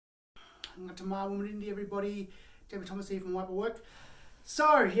Tamar, Woman Indie, everybody. David Thomas here from Wiper Work.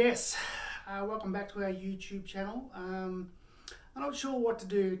 So, yes, welcome back to our YouTube channel. I'm not sure what to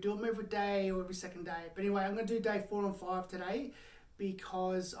do them every day or every second day. But anyway, I'm going to do day 4 and 5 today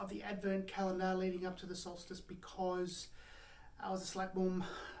because of the Advent calendar leading up to the solstice, because I was a slack boom.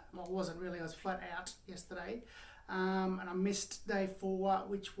 Well, I wasn't really, I was flat out yesterday. And I missed day 4,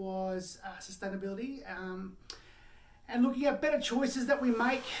 which was sustainability. And looking at better choices that we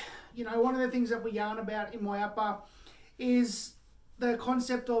make. You know, one of the things that we yarn about in Wiper is the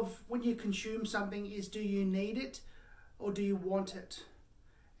concept of when you consume something is, do you need it or do you want it?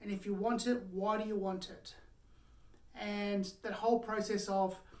 And if you want it, why do you want it? And that whole process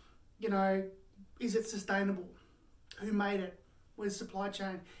of, you know, is it sustainable? Who made it? Where's the supply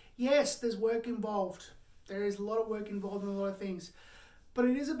chain? Yes, there's work involved. There is a lot of work involved in a lot of things. But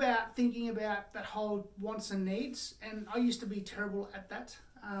it is about thinking about that whole wants and needs. And I used to be terrible at that.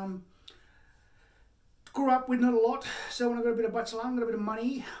 Grew up with not a lot. So when I got a bit of bachelor, got a bit of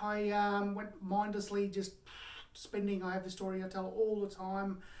money, I went mindlessly just spending. I have the story I tell all the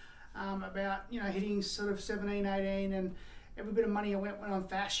time about, you know, hitting sort of 17, 18, and every bit of money I went on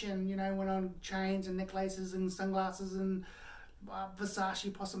fashion, you know, went on chains and necklaces and sunglasses and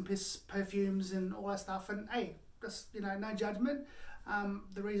Versace possum piss perfumes and all that stuff. And hey, just, you know, no judgment.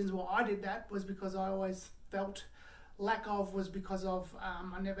 The reasons why I did that was because I always felt lack of was because of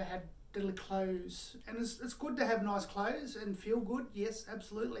I never had daily clothes. And it's good to have nice clothes and feel good. Yes,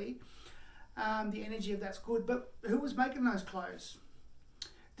 absolutely. The energy of that's good. But who was making those clothes?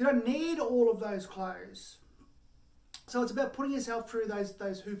 Did I need all of those clothes? So it's about putting yourself through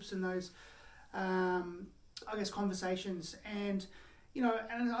those hoops and those I guess conversations. And you know,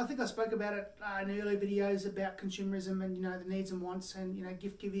 and I think I spoke about it in earlier videos about consumerism and, you know, the needs and wants and, you know,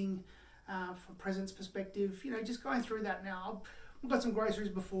 gift giving from presents perspective. You know, just going through that now. I've got some groceries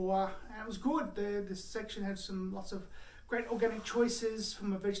before and it was good. This section had lots of great organic choices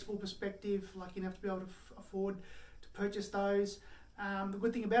from a vegetable perspective, lucky enough to be able to afford to purchase those. The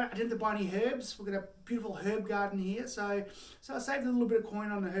good thing about it, I didn't have to buy any herbs. We've got a beautiful herb garden here, so I saved a little bit of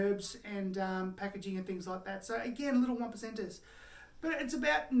coin on the herbs and packaging and things like that. So again, little 1%ers. But it's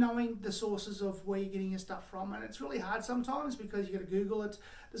about knowing the sources of where you're getting your stuff from, and it's really hard sometimes because you've got to Google it.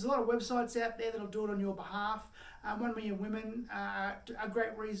 There's a lot of websites out there that'll do it on your behalf. 1 Million Women, a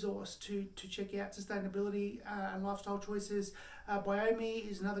great resource to check out sustainability and lifestyle choices. Biomi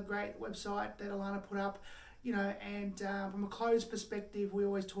is another great website that Alana put up. You know, and from a clothes perspective, we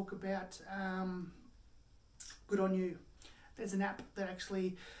always talk about Good On You. There's an app that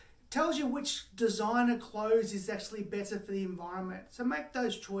actually tells you which designer clothes is actually better for the environment. So make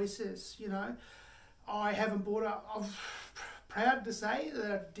those choices, you know. I haven't bought I'm proud to say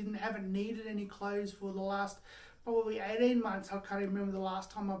that I haven't needed any clothes for the last probably 18 months. I can't even remember the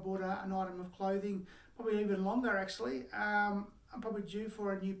last time I bought an item of clothing, probably even longer actually. I'm probably due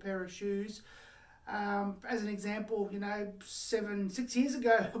for a new pair of shoes. As an example, you know, 6 years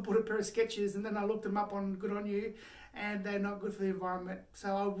ago, I bought a pair of Skechers and then I looked them up on Good On You and they're not good for the environment.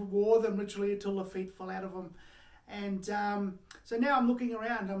 So I wore them literally until the feet fell out of them. And so now I'm looking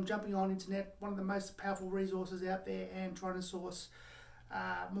around, I'm jumping on internet, one of the most powerful resources out there, and trying to source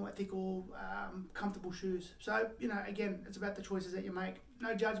more ethical, comfortable shoes. So, you know, again, it's about the choices that you make.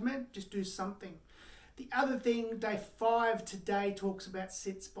 No judgment, just do something. The other thing, day 5 today talks about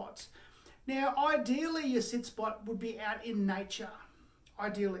sit spots. Now, ideally, your sit spot would be out in nature,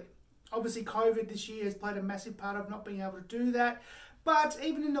 ideally. Obviously, COVID this year has played a massive part of not being able to do that. But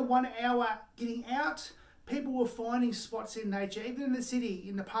even in the 1 hour getting out, people were finding spots in nature, even in the city,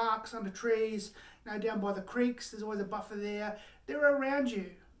 in the parks, under trees, you know, down by the creeks. There's always a buffer there. They're around you.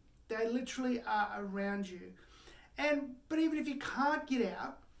 They literally are around you. But even if you can't get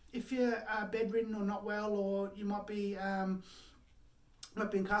out, if you're bedridden or not well, or you might be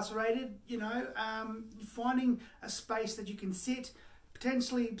incarcerated, you know, finding a space that you can sit,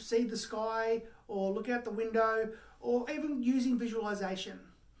 potentially see the sky or look out the window, or even using visualization.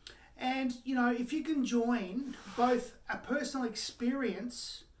 And, you know, if you can join both a personal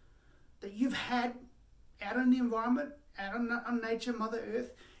experience that you've had out in the environment, out on nature, Mother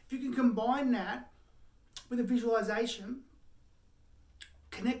Earth, if you can combine that with a visualization,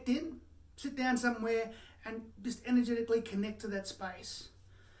 connect in, sit down somewhere and just energetically connect to that space.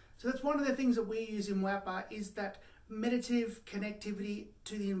 So that's one of the things that we use in Wiper, is that meditative connectivity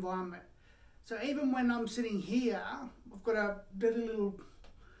to the environment. So even when I'm sitting here, I've got a little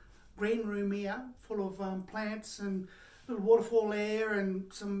green room here full of plants and little waterfall air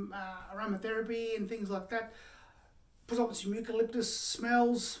and some aromatherapy and things like that. Put up with some eucalyptus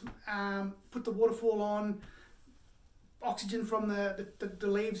smells, put the waterfall on, oxygen from the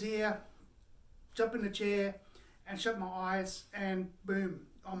leaves here, jump in the chair and shut my eyes, and boom,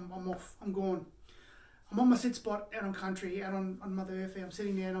 I'm off, I'm gone. I'm on my sit spot out on country, out on Mother Earth. I'm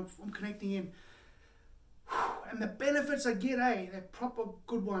sitting there and I'm connecting in. And the benefits I get, they're proper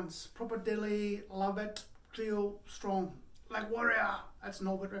good ones. Proper deadly, love it, feel strong. Like Warrior, that's an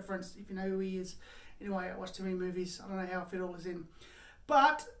Orbit reference, if you know who he is. Anyway, I watched too many movies. I don't know how I fit all this in.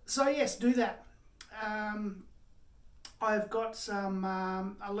 But, so yes, do that. I've got some,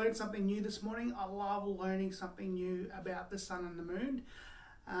 I learned something new this morning. I love learning something new about the sun and the moon.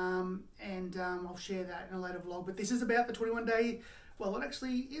 I'll share that in a later vlog. But this is about the 21-day, well, it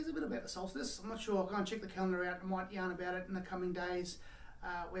actually is a bit about the solstice. I'm not sure. I'll go and check the calendar out. I might yarn about it in the coming days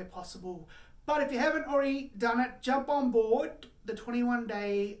where possible. But if you haven't already done it, jump on board the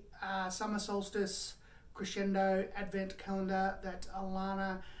 21-day summer solstice crescendo advent calendar that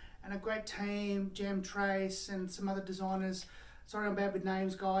Alana and a great team, Jam Trace and some other designers. Sorry I'm bad with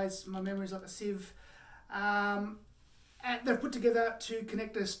names, guys. My memory's like a sieve. And they've put together to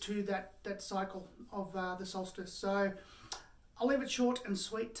connect us to that cycle of the solstice. So I'll leave it short and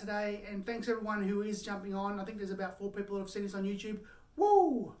sweet today. And thanks everyone who is jumping on. I think there's about 4 people that have seen this on YouTube.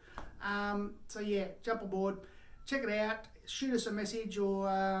 Woo! So yeah, jump aboard, check it out, shoot us a message or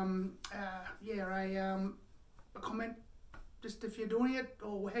a comment, just if you're doing it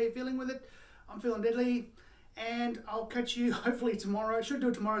or how you're feeling with it. I'm feeling deadly, and I'll catch you hopefully tomorrow. I should do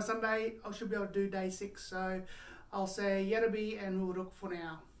it tomorrow, Sunday. I should be able to do day 6. So I'll say Yadabi and we'll look for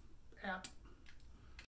now. Out.